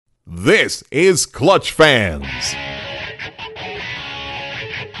This is Clutch Fans. From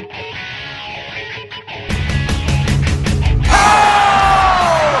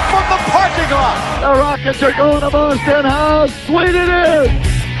the parking lot. The Rockets are going to Boston House. Sweet it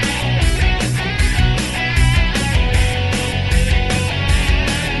is.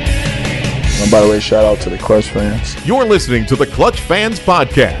 And by the way, shout out to the Clutch Fans. You're listening to the Clutch Fans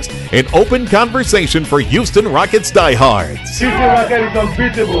Podcast, an open conversation for Houston Rockets diehards. Houston Rockets is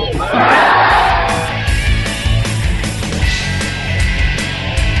unbeatable.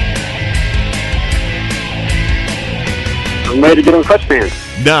 I'm ready to get on Clutch Fans.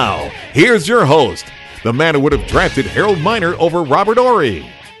 Now, here's your host, the man who would have drafted Harold Miner over Robert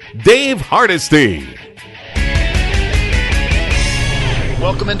Horry, Dave Hardesty.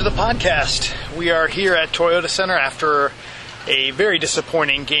 Welcome into the podcast. We are here at Toyota Center after a very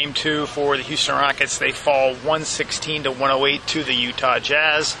disappointing Game 2 for the Houston Rockets. They fall 116-108 to the Utah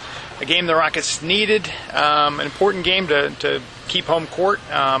Jazz. A game the Rockets needed, an important game to keep home court,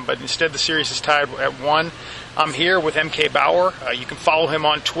 but instead the series is tied at 1. I'm here with MK Bauer. You can follow him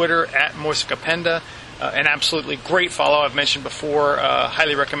on Twitter at Moisekapenda. An absolutely great follow, I've mentioned before.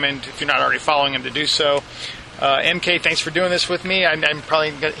 Highly recommend, if you're not already following him, to do so. MK, thanks for doing this with me. I'm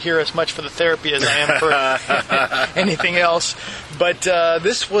probably going to hear as much for the therapy as I am for anything else. But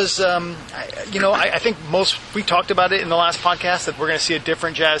this was, I think we talked about it in the last podcast that we're going to see a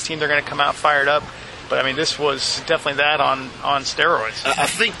different Jazz team. They're going to come out fired up. But, I mean, this was definitely that on steroids. I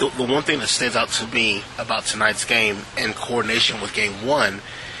think the one thing that stands out to me about tonight's game in coordination with Game 1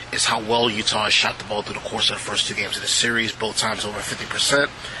 is how well Utah has shot the ball through the course of the first two games of the series, both times over 50%.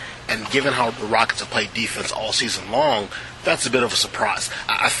 And given how the Rockets have played defense all season long, that's a bit of a surprise.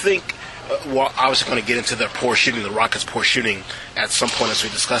 I think we're obviously going to get into their poor shooting, the Rockets' poor shooting, at some point as we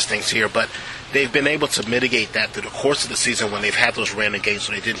discuss things here, but they've been able to mitigate that through the course of the season when they've had those random games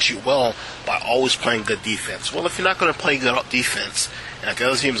where they didn't shoot well by always playing good defense. Well, if you're not going to play good defense, and if the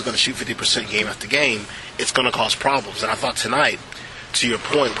other team is going to shoot 50% game after game, it's going to cause problems. And I thought tonight, to your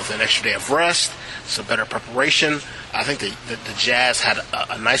point, with an extra day of rest, some better preparation, I think the Jazz had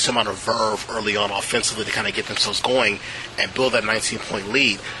a nice amount of verve early on offensively to kind of get themselves going and build that 19-point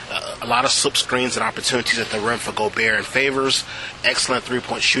lead. A lot of slip screens and opportunities at the rim for Gobert and Favors. Excellent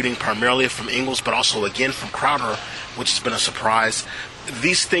three-point shooting, primarily from Ingles, but also again from Crowder, which has been a surprise.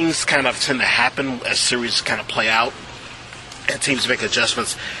 These things kind of tend to happen as series kind of play out and teams make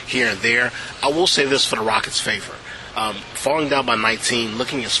adjustments here and there. I will say this for the Rockets' favor. Falling down by 19,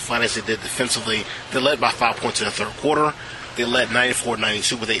 looking as flat as they did defensively, they led by 5 points in the third quarter. They led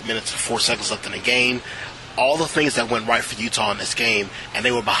 94-92 with 8 minutes and 4 seconds left in the game. All the things that went right for Utah in this game, and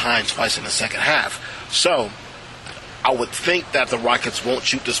they were behind twice in the second half. So I would think that the Rockets won't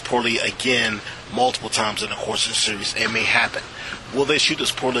shoot this poorly again multiple times in the course of the series. It may happen. Will they shoot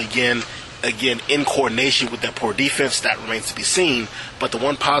this poorly again in coordination with that poor defense? That remains to be seen. But the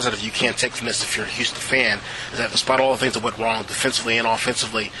one positive you can't take from this if you're a Houston fan is that despite all the things that went wrong defensively and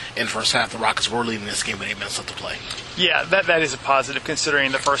offensively in the first half, the Rockets were leading this game with 8 minutes left to play. Yeah, that is a positive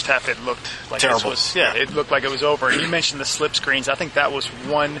considering the first half it looked like terrible. It looked like it was over. And you mentioned the slip screens. I think that was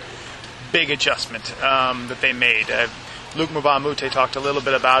one big adjustment that they made. Luke Mbah a Moute talked a little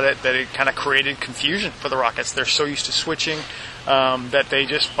bit about it, that it kind of created confusion for the Rockets. They're so used to switching that they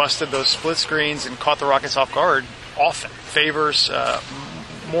just busted those split screens and caught the Rockets off guard often. Favors,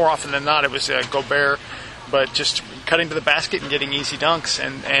 more often than not, it was Gobert, but just cutting to the basket and getting easy dunks.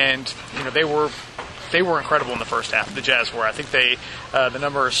 And you know, they were incredible in the first half. The Jazz were. I think the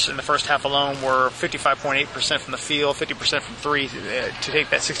numbers in the first half alone were 55.8% from the field, 50% from three to take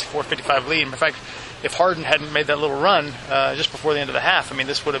that 64-55 lead. In fact, if Harden hadn't made that little run just before the end of the half, I mean,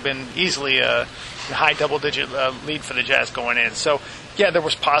 this would have been easily a high double-digit lead for the Jazz going in. So, yeah, there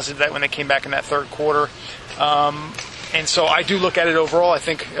was positive that when they came back in that third quarter. And so I do look at it overall. I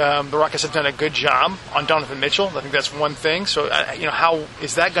think the Rockets have done a good job on Donovan Mitchell. I think that's one thing. So, how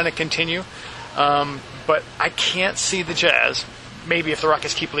is that going to continue? But I can't see the Jazz, maybe if the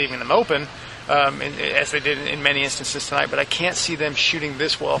Rockets keep leaving them open, as they did in many instances tonight, but I can't see them shooting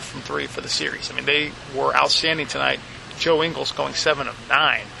this well from three for the series. I mean, they were outstanding tonight. Joe Ingles going 7 of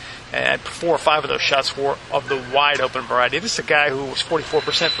 9. And 4 or 5 of those shots were of the wide-open variety. This is a guy who was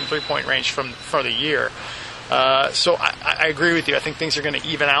 44% from three-point range for the year. So I agree with you. I think things are going to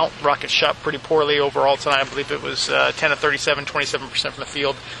even out. Rockets shot pretty poorly overall tonight. I believe it was 10 of 37, 27% from the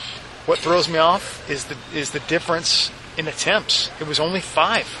field. What throws me off is the difference in attempts. It was only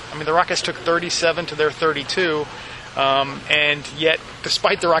 5. I mean, the Rockets took 37 to their 32, and yet,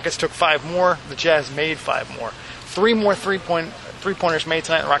 despite the Rockets took 5 more, the Jazz made 5 more. 3 more three-point 3-pointers made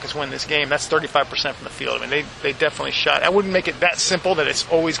tonight and the Rockets win this game, that's 35% from the field. I mean, they definitely shot. I wouldn't make it that simple that it's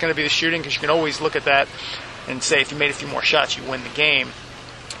always going to be the shooting, because you can always look at that and say if you made a few more shots, you win the game.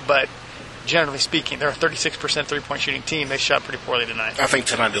 But generally speaking, they're a 36% three-point shooting team. They shot pretty poorly tonight. I think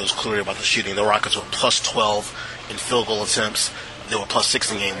tonight it was clearly about the shooting. The Rockets were plus 12 in field goal attempts. They were plus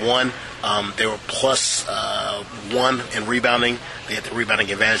 6 in game 1. They were plus 1 in rebounding. They had the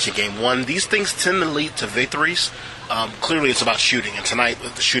rebounding advantage in game 1. These things tend to lead to victories. Clearly it's about shooting, and tonight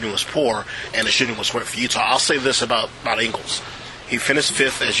the shooting was poor, and the shooting was work for Utah. I'll say this about Ingles. He finished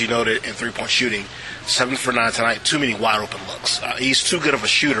 5th, as you noted, in three-point shooting. 7 for 9 tonight. Too many wide-open looks. He's too good of a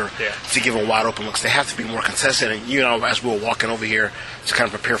shooter to give him wide-open looks. They have to be more contested. And, as we were walking over here to kind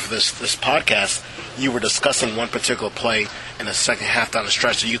of prepare for this podcast, you were discussing one particular play in the second half down the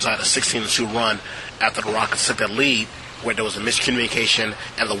stretch. Utah had a 16-2 run after the Rockets took that lead, where there was a miscommunication,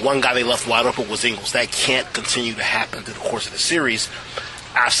 and the one guy they left wide open was Ingles. That can't continue to happen through the course of the series.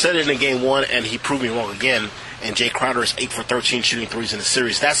 I said it in game 1, and he proved me wrong again. And Jay Crowder is 8 for 13 shooting threes in the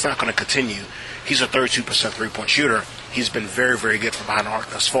series. That's not going to continue. He's a 32% three-point shooter. He's been very, very good from behind the arc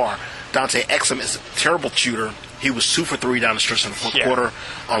thus far. Dante Exum is a terrible shooter. He was 2 for 3 down the stretch in the fourth quarter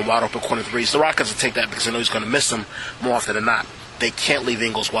on wide-open corner threes. The Rockets will take that because they know he's going to miss them more often than not. They can't leave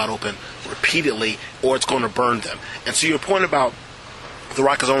Ingles wide open repeatedly, or it's going to burn them. And so your point about the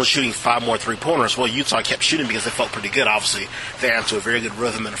Rockets only shooting 5 more three-pointers. Well, Utah kept shooting because they felt pretty good, obviously. They got into a very good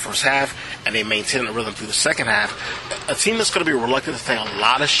rhythm in the first half, and they maintained the rhythm through the second half. A team that's going to be reluctant to take a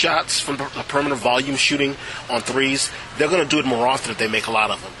lot of shots from the perimeter volume shooting on threes, they're going to do it more often if they make a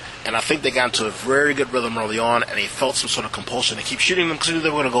lot of them. And I think they got into a very good rhythm early on, and they felt some sort of compulsion to keep shooting them because they knew they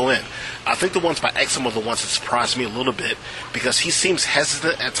were going to go in. I think the ones by Exum are the ones that surprised me a little bit because he seems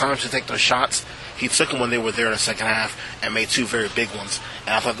hesitant at times to take those shots. He took them when they were there in the second half and made 2 very big ones,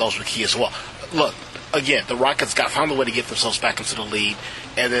 and I thought those were key as well. Look, again, the Rockets found a way to get themselves back into the lead,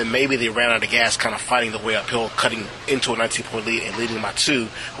 and then maybe they ran out of gas kind of fighting their way uphill, cutting into a 19-point lead and leading by 2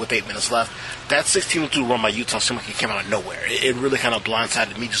 with 8 minutes left. That 16-2 run by Utah seemed like it came out of nowhere. It really kind of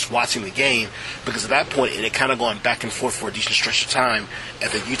blindsided me just watching the game because at that point it had kind of gone back and forth for a decent stretch of time, and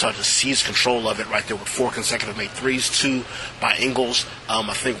then Utah just seized control of it right there with 4 consecutive made threes, 2 by Ingles,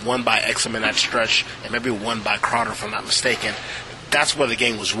 I think 1 by Exum in that stretch, and maybe 1 by Crowder if I'm not mistaken. That's where the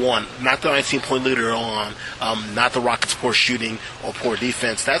game was won. Not the 19-point lead early on, not the Rockets' poor shooting or poor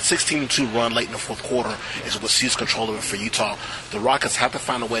defense. That 16-2 run late in the fourth quarter is what seized control of it for Utah. The Rockets have to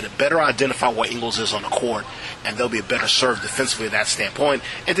find a way to better identify where Ingles is on the court, and they'll be better served defensively at that standpoint,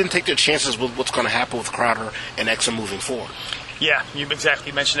 and then take their chances with what's going to happen with Crowder and Exum moving forward. Yeah, you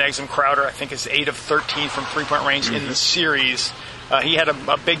exactly mentioned Exum. Crowder, I think, is 8 of 13 from three-point range in the series. He had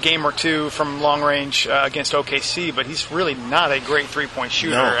a big game or 2 from long range against OKC, but he's really not a great three-point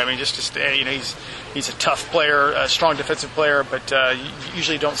shooter. No. I mean, he's a tough player, a strong defensive player, but you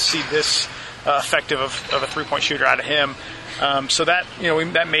usually don't see this effective of a three-point shooter out of him. So that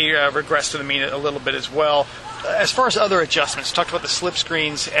that may regress to the mean a little bit as well. As far as other adjustments, talked about the slip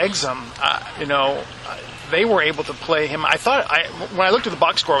screens. Exum, they were able to play him. When I looked at the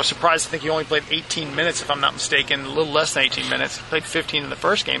box score, I was surprised. I think he only played 18 minutes, if I'm not mistaken, a little less than 18 minutes. He played 15 in the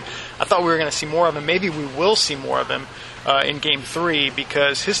first game. I thought we were going to see more of him. Maybe we will see more of him in Game 3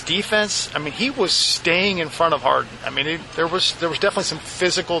 because his defense, he was staying in front of Harden. There was definitely some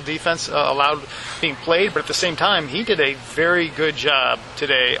physical defense allowed being played, but at the same time, he did a very good job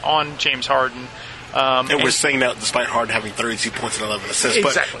today on James Harden. And we're saying that despite Harden having 32 points and 11 assists,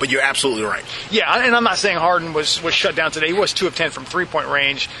 exactly. but you're absolutely right. Yeah, and I'm not saying Harden was shut down today. He was 2 of 10 from three-point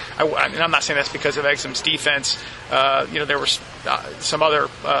range. I'm not saying that's because of Exum's defense. There were some other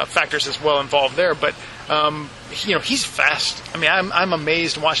factors as well involved there, but he's fast. I'm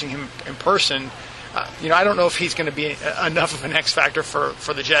amazed watching him in person. I don't know if he's going to be enough of an X factor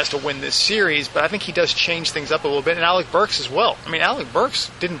for the Jazz to win this series, but I think he does change things up a little bit. And Alec Burks as well. Alec Burks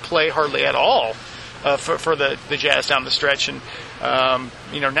didn't play hardly at all for the Jazz down the stretch, and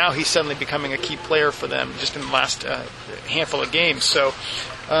now he's suddenly becoming a key player for them just in the last handful of games. So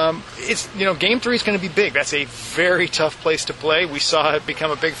it's Game 3 is going to be big. That's a very tough place to play. We saw it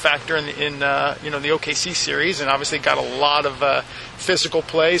become a big factor in the OKC series, and obviously got a lot of physical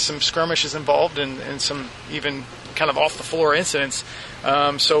play, some skirmishes involved, and some even kind of off the floor incidents.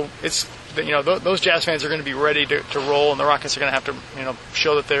 So it's those Jazz fans are going to be ready to roll, and the Rockets are going to have to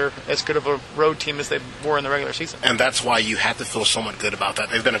show that they're as good of a road team as they were in the regular season. And that's why you have to feel somewhat good about that.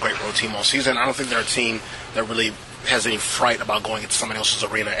 They've been a great road team all season. I don't think they're a team that really has any fright about going into somebody else's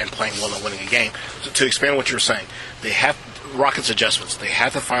arena and playing well and winning a game. To expand what you were saying, they have Rockets adjustments. They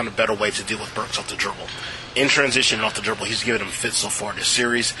have to find a better way to deal with Burks off the dribble. In transition and off the dribble, he's given them fits so far this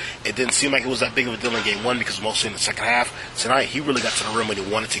series. It didn't seem like it was that big of a deal in game one because mostly in the second half. Tonight, he really got to the rim when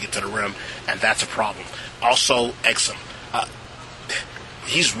he wanted to get to the rim, and that's a problem. Also, Exum.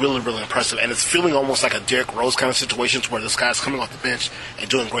 He's really, really impressive, and it's feeling almost like a Derrick Rose kind of situation where this guy's coming off the bench and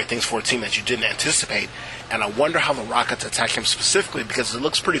doing great things for a team that you didn't anticipate. And I wonder how the Rockets attack him specifically, because it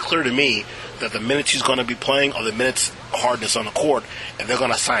looks pretty clear to me that the minutes he's going to be playing are the minutes hardness on the court, and they're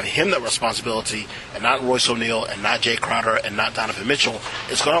going to assign him that responsibility, and not Royce O'Neal, and not Jay Crowder, and not Donovan Mitchell.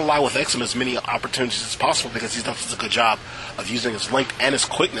 It's going to allow with Exum as many opportunities as possible, because he's done such a good job of using his length and his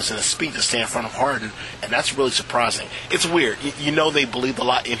quickness and his speed to stay in front of Harden, and that's really surprising. It's weird. You know they believed a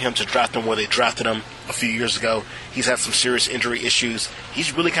lot in him to draft him where they drafted him a few years ago. He's had some serious injury issues.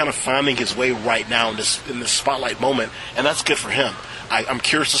 He's really kind of finding his way right now in this spotlight moment, and that's good for him. I'm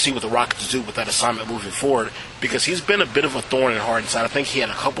curious to see what the Rockets do with that assignment moving forward, because he's been a bit of a thorn in Harden's side. I think he had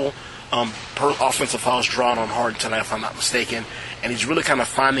a couple offensive fouls drawn on Harden tonight, if I'm not mistaken, and he's really kind of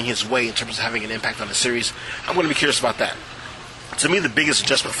finding his way in terms of having an impact on the series. I'm going to be curious about that. To me, the biggest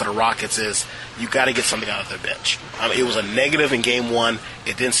adjustment for the Rockets is you got to get something out of their bench. It was a negative in game one.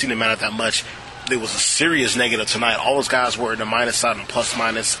 It didn't seem to matter that much. There was a serious negative tonight. All those guys were in the minus side and plus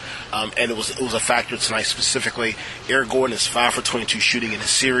minus, and it was a factor tonight specifically. Eric Gordon is 5 for 22 shooting in the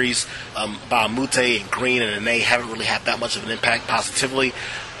series. Mbah a Moute and Green and Nene haven't really had that much of an impact positively.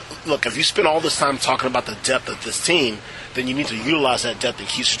 Look, if you spend all this time talking about the depth of this team, then you need to utilize that depth in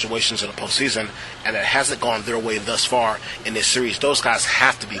key situations in the postseason, and it hasn't gone their way thus far in this series. Those guys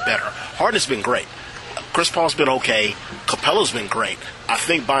have to be better. Harden's been great. Chris Paul's been okay. Capella's been great. I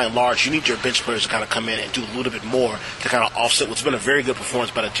think by and large, you need your bench players to kind of come in and do a little bit more to kind of offset what's been a very good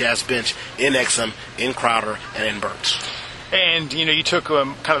performance by the Jazz bench in Exum, in Crowder, and in Burks. And, you took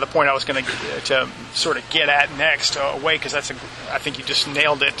kind of the point I was going to sort of get at next away, because I think you just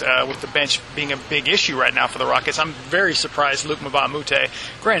nailed it with the bench being a big issue right now for the Rockets. I'm very surprised Luc Mbah a Moute,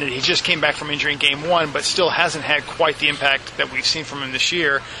 granted, he just came back from injury in game one, but still hasn't had quite the impact that we've seen from him this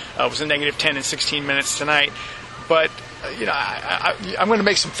year. It was a negative 10 in 16 minutes tonight. But, I'm going to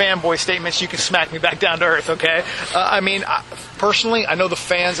make some fanboy statements. You can smack me back down to earth, okay? Personally, I know the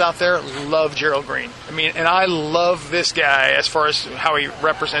fans out there love Gerald Green. And I love this guy as far as how he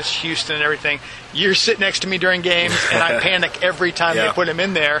represents Houston and everything. You're sitting next to me during games, and I panic every time they put him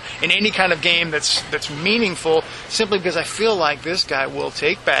in there in any kind of game that's meaningful, simply because I feel like this guy will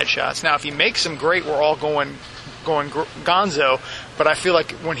take bad shots. Now, if he makes them, great. We're all going gonzo. But I feel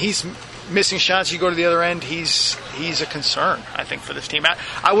like when he's missing shots, you go to the other end, he's a concern, I think, for this team.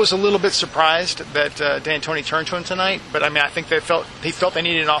 I was a little bit surprised that D'Antoni turned to him tonight, but I think he felt they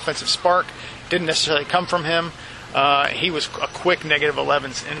needed an offensive spark. Didn't necessarily come from him. He was a quick negative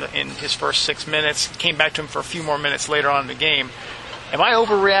 11 in his first 6 minutes. Came back to him for a few more minutes later on in the game. Am I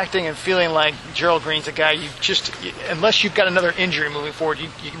overreacting and feeling like Gerald Green's a guy unless you've got another injury moving forward, you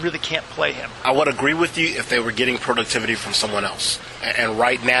really can't play him? I would agree with you if they were getting productivity from someone else. And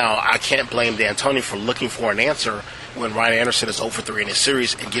right now, I can't blame D'Antoni for looking for an answer when Ryan Anderson is 0 for 3 in his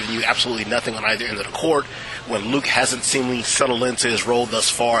series and giving you absolutely nothing on either end of the court, when Luke hasn't seemingly settled into his role thus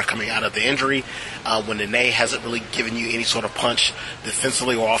far coming out of the injury, when Nene hasn't really given you any sort of punch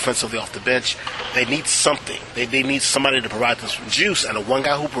defensively or offensively off the bench. They need something. They need somebody to provide them some juice, and the one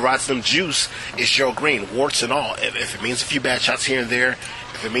guy who provides them juice is Gerald Green, warts and all. If it means a few bad shots here and there,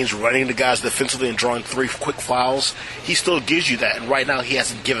 if it means running the guys defensively and drawing 3 quick fouls, he still gives you that. And right now, he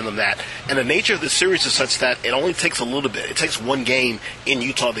hasn't given them that. And the nature of the series is such that it only takes a little bit. It takes one game in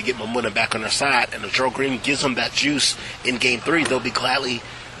Utah to get momentum back on their side. And if Gerald Green gives them that juice in Game 3, they'll be glad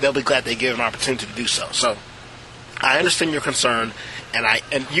they give an opportunity to do so. So I understand your concern.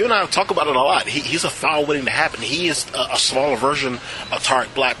 And you and I talk about it a lot. He's a foul waiting to happen. He is a smaller version of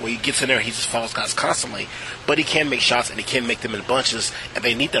Tariq Black, where he gets in there, he just fouls guys constantly. But he can make shots, and he can make them in bunches, and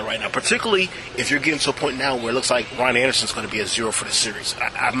they need that right now. Particularly if you're getting to a point now where it looks like Ryan Anderson's going to be a 0 for the series.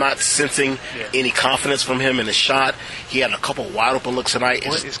 I'm not sensing any confidence from him in his shot. He had a couple wide open looks tonight.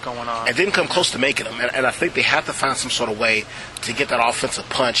 What is going on? And didn't come close to making them. And I think they have to find some sort of way to get that offensive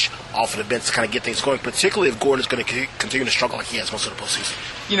punch off of the bench to kind of get things going, particularly if Gordon is going to continue to struggle like he has most of the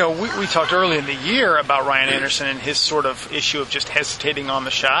postseason. We talked early in the year about Ryan Anderson and his sort of issue of just hesitating on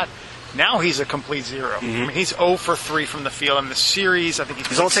the shot. Now he's a complete 0. Mm-hmm. He's 0 for 3 from the field in the series. I think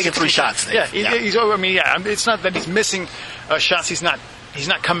he's only taking 3 shots. He's. It's not that he's missing shots. He's not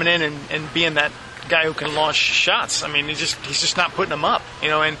coming in and being that guy who can launch shots. He's just not putting them up.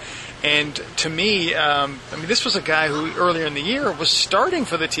 And to me, this was a guy who earlier in the year was starting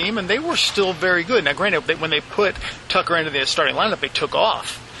for the team, and they were still very good. Now, granted, when they put Tucker into the starting lineup, they took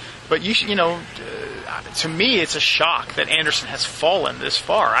off. But to me, it's a shock that Anderson has fallen this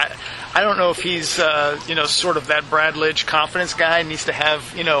far. I don't know if he's, sort of that Brad Lidge confidence guy, needs to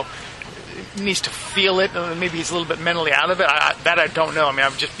have, needs to feel it. Maybe he's a little bit mentally out of it. I don't know. I mean, I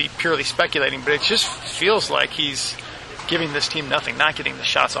would just be purely speculating, but it just feels like he's giving this team nothing, not getting the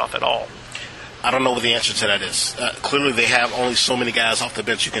shots off at all. I don't know what the answer to that is. Clearly, they have only so many guys off the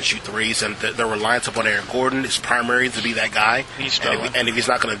bench who can shoot threes, and their reliance upon Aaron Gordon is primary to be that guy. And if he's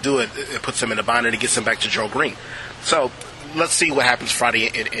not going to do it, it puts him in a bind and it gets him back to Gerald Green. So let's see what happens Friday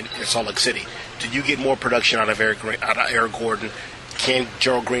in Salt Lake City. Do you get more production out of Aaron Gordon? Can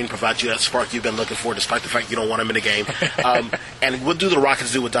Gerald Green provide you that spark you've been looking for, despite the fact you don't want him in the game? And what do the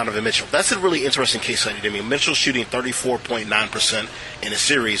Rockets do with Donovan Mitchell? That's a really interesting case study to me. Mitchell's shooting 34.9% in a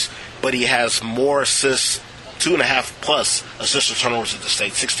series, but he has more assists, 2.5 plus assists or turnovers at the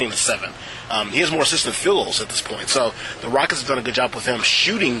state, 16-7. He has more assists than field goals at this point. So the Rockets have done a good job with him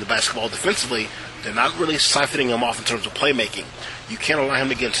shooting the basketball defensively. They're not really siphoning him off in terms of playmaking. You can't allow him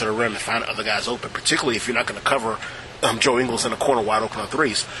to get to the rim and find other guys open, particularly if you're not going to cover Joe Ingles in the corner wide open on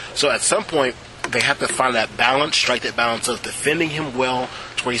threes. So at some point, they have to find that balance, strike that balance of defending him well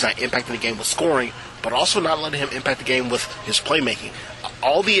to where he's not impacting the game with scoring, but also not letting him impact the game with his playmaking.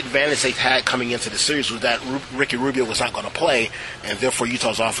 All the advantage they've had coming into the series was that Ricky Rubio was not going to play, and therefore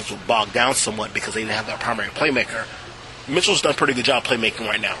Utah's offense would bog down somewhat because they didn't have that primary playmaker. Mitchell's done a pretty good job playmaking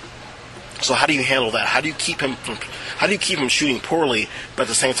right now. So how do you handle that? How do you keep him shooting poorly, but at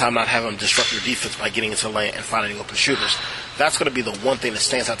the same time not have him disrupt your defense by getting into the lane and finding open shooters? That's going to be the one thing that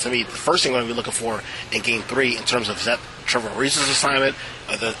stands out to me. The first thing I'm going to be looking for in Game 3 in terms of, is that Trevor Ariza's assignment?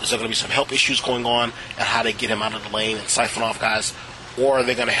 Is there going to be some help issues going on and how they get him out of the lane and siphon off guys? Or are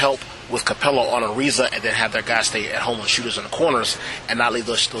they going to help with Capello on Ariza and then have their guys stay at home on shooters in the corners and not leave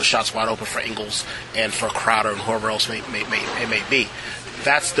those shots wide open for Ingles and for Crowder and whoever else it may be?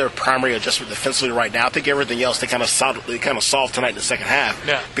 That's their primary adjustment defensively right now. I think everything else they kind of solved tonight in the second half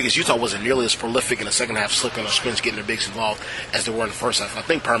because Utah wasn't nearly as prolific in the second half, slipping on spins, getting their bigs involved as they were in the first half. I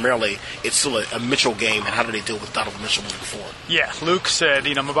think primarily it's still a Mitchell game, and how do they deal with Donovan Mitchell moving forward? Yeah, Luke said,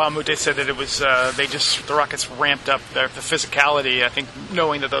 Mbah a Moute said that it was the Rockets ramped up the physicality. I think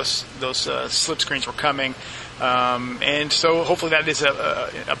knowing that those slip screens were coming, and so hopefully that is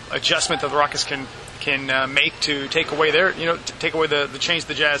a adjustment that the Rockets can make to take away the change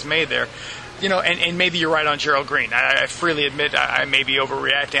the Jazz made there. And maybe you're right on Gerald Green. I freely admit I may be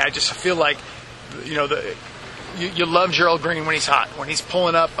overreacting. I just feel like, you love Gerald Green when he's hot, when he's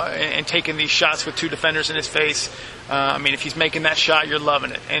pulling up and taking these shots with two defenders in his face. If he's making that shot, you're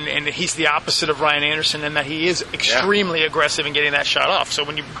loving it. And he's the opposite of Ryan Anderson in that he is extremely aggressive in getting that shot off. So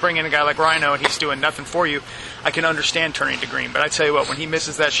when you bring in a guy like Rhino and he's doing nothing for you, I can understand turning to Green. But I tell you what, when he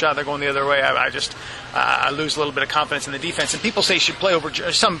misses that shot, they're going the other way. I lose a little bit of confidence in the defense. And people say he should play over,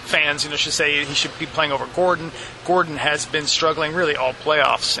 some fans, should say he should be playing over Gordon. Gordon has been struggling really all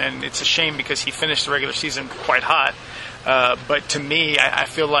playoffs, and it's a shame because he finished the regular season quite hot. But to me, I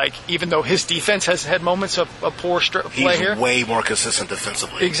feel like even though his defense has had moments of poor play here, he's way more consistent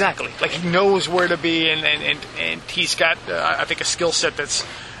defensively. Exactly, like he knows where to be, and he's got I think a skill set that's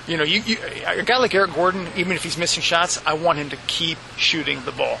a guy like Eric Gordon, even if he's missing shots, I want him to keep shooting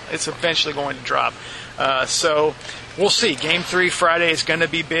the ball. It's eventually going to drop. So we'll see. Game 3 Friday is going to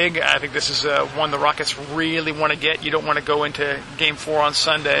be big. I think this is one the Rockets really want to get. You don't want to go into Game 4 on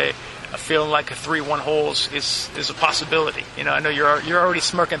Sunday feeling like a 3-1 holes is a possibility. I know you're already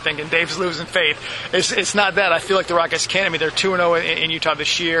smirking, thinking Dave's losing faith. It's not that. I feel like the Rockets can. They're 2-0 in Utah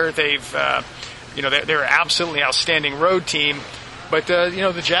this year. They've they're an absolutely outstanding road team. But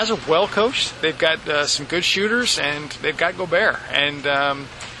the Jazz are well coached. They've got some good shooters, and they've got Gobert. And I'm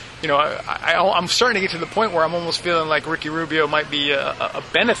starting to get to the point where I'm almost feeling like Ricky Rubio might be a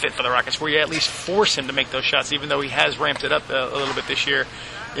benefit for the Rockets, where you at least force him to make those shots, even though he has ramped it up a little bit this year.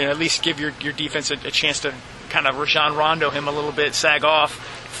 At least give your defense a chance to kind of Rajon Rondo him a little bit, sag off,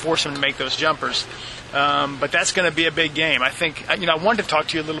 force him to make those jumpers. But that's going to be a big game. I think, I wanted to talk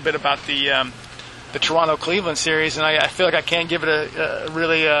to you a little bit about the Toronto-Cleveland series, and I feel like I can't give it a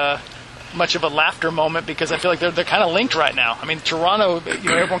really much of a laughter moment because I feel like they're kind of linked right now. Toronto,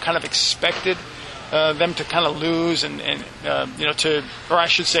 everyone kind of expected them to kind of lose or I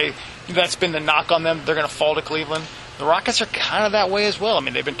should say that's been the knock on them. They're going to fall to Cleveland. The Rockets are kind of that way as well.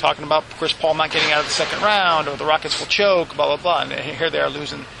 They've been talking about Chris Paul not getting out of the second round, or the Rockets will choke, blah, blah, blah. And here they are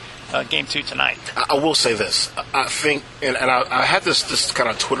losing Game 2 tonight. I will say this. I think, and I had this kind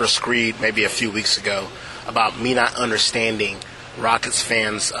of Twitter screed maybe a few weeks ago about me not understanding Rockets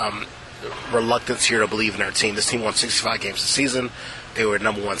fans' reluctance here to believe in their team. This team won 65 games this season. They were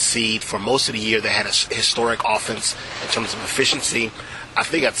number 1 seed. For most of the year, they had a historic offense in terms of efficiency. I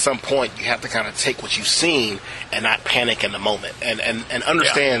think at some point you have to kind of take what you've seen and not panic in the moment and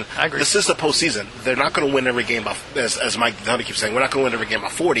understand this is the postseason. They're not going to win every game by, as Mike Dunn keeps saying, we're not going to win every game by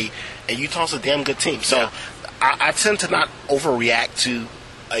 40, and Utah's a damn good team. So I tend to not overreact to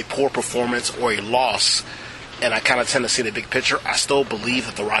a poor performance or a loss, and I kind of tend to see the big picture. I still believe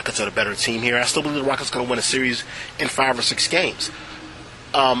that the Rockets are the better team here. I still believe the Rockets are going to win a series in 5 or 6 games.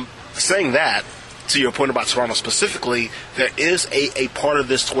 Saying that, to your point about Toronto specifically, there is a part of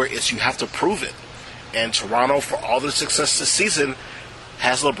this where it's you have to prove it. And Toronto, for all their success this season,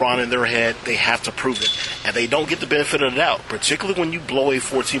 has LeBron in their head. They have to prove it. And they don't get the benefit of the doubt, particularly when you blow a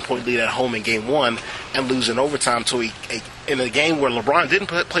 14-point lead at home in Game 1 and lose in overtime to in a game where LeBron didn't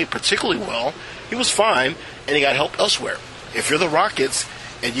play particularly well. He was fine, and he got help elsewhere. If you're the Rockets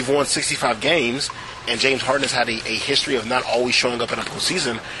and you've won 65 games, and James Harden has had a history of not always showing up in a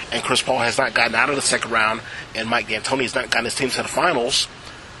postseason, and Chris Paul has not gotten out of the second round, and Mike D'Antoni has not gotten his team to the finals,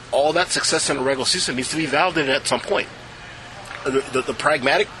 all that success in the regular season needs to be validated at some point. The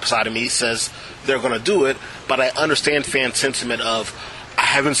pragmatic side of me says they're going to do it, but I understand fan sentiment of, I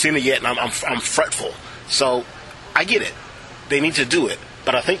haven't seen it yet, and I'm fretful. So I get it. They need to do it,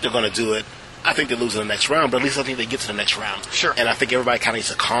 but I think they're going to do it. I think they lose in the next round, but at least I think they get to the next round. Sure. And I think everybody kind of needs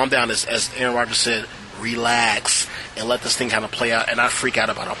to calm down, as Aaron Rodgers said, relax, and let this thing kind of play out and not freak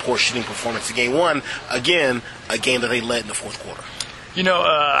out about a poor shooting performance in Game 1. Again, a game that they led in the fourth quarter. You know,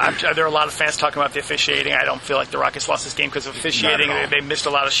 there are a lot of fans talking about the officiating. I don't feel like the Rockets lost this game because of officiating. They missed a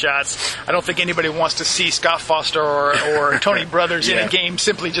lot of shots. I don't think anybody wants to see Scott Foster or Tony Brothers in a game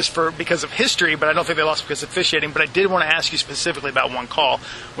simply just because of history, but I don't think they lost because of officiating. But I did want to ask you specifically about one call,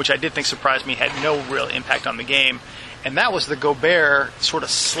 which I did think surprised me, had no real impact on the game, and that was the Gobert sort of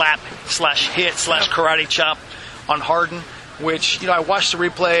slap/hit/karate chop on Harden, which, I watched the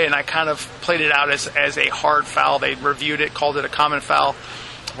replay and I kind of played it out as a hard foul. They reviewed it, called it a common foul.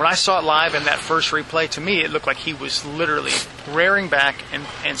 When I saw it live in that first replay, to me it looked like he was literally rearing back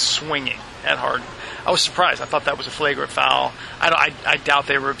and swinging at Harden. I was surprised. I thought that was a flagrant foul. I doubt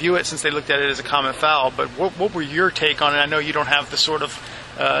they review it since they looked at it as a common foul, but what were your take on it? I know you don't have the sort of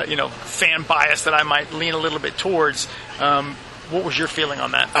fan bias that I might lean a little bit towards. What was your feeling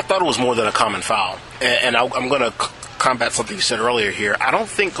on that? I thought it was more than a common foul, and I'm going to combat something you said earlier here. I don't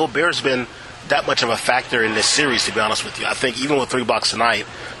think Gobert's been that much of a factor in this series, to be honest with you. I think even with 3 blocks tonight,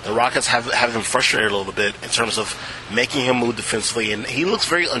 the Rockets have him frustrated a little bit in terms of making him move defensively, and he looks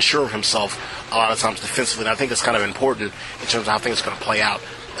very unsure of himself a lot of times defensively, and I think that's kind of important in terms of how things are going to play out.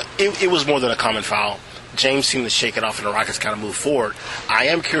 It was more than a common foul. James seemed to shake it off, and the Rockets kind of move forward. I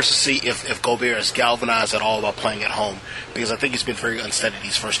am curious to see if Gobert is galvanized at all about playing at home, because I think he's been very unsteady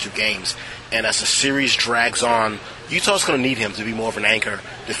these first 2 games. And as the series drags on, Utah's going to need him to be more of an anchor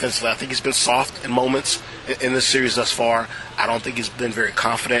defensively. I think he's been soft in moments in this series thus far. I don't think he's been very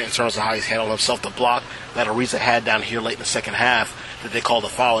confident in terms of how he's handled himself. The block that Ariza had down here late in the second half that they called a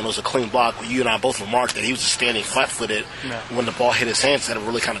foul, and it was a clean block, where you and I both remarked that he was just standing flat-footed when the ball hit his hands, instead of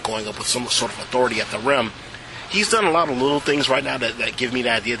really kind of going up with some sort of authority at the rim. He's done a lot of little things right now that give me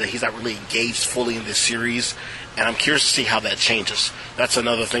the idea that he's not really engaged fully in this series, and I'm curious to see how that changes. That's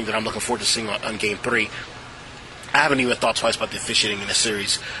another thing that I'm looking forward to seeing on Game 3. I haven't even thought twice about the officiating in this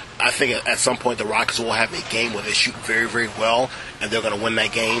series. I think at some point the Rockets will have a game where they shoot very, very well, and they're going to win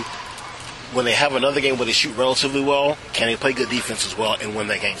that game. When they have another game where they shoot relatively well, can they play good defense as well and win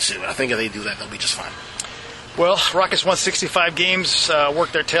that game too? I think if they do that, they'll be just fine. Well, Rockets won 65 games,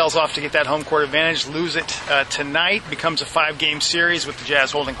 worked their tails off to get that home court advantage, lose it tonight, becomes a 5-game series with the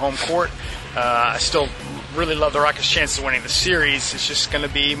Jazz holding home court. I still really love the Rockets' chances of winning the series. It's just going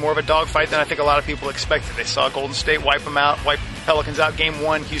to be more of a dogfight than I think a lot of people expected. They saw Golden State wipe Pelicans out Game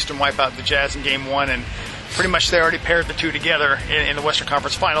 1, Houston wipe out the Jazz in Game 1, and pretty much they already paired the two together in the Western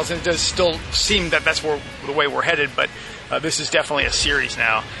Conference Finals, and it does still seem that that's the way we're headed, but this is definitely a series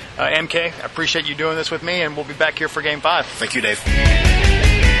now. MK, I appreciate you doing this with me, and we'll be back here for Game 5. Thank you, Dave.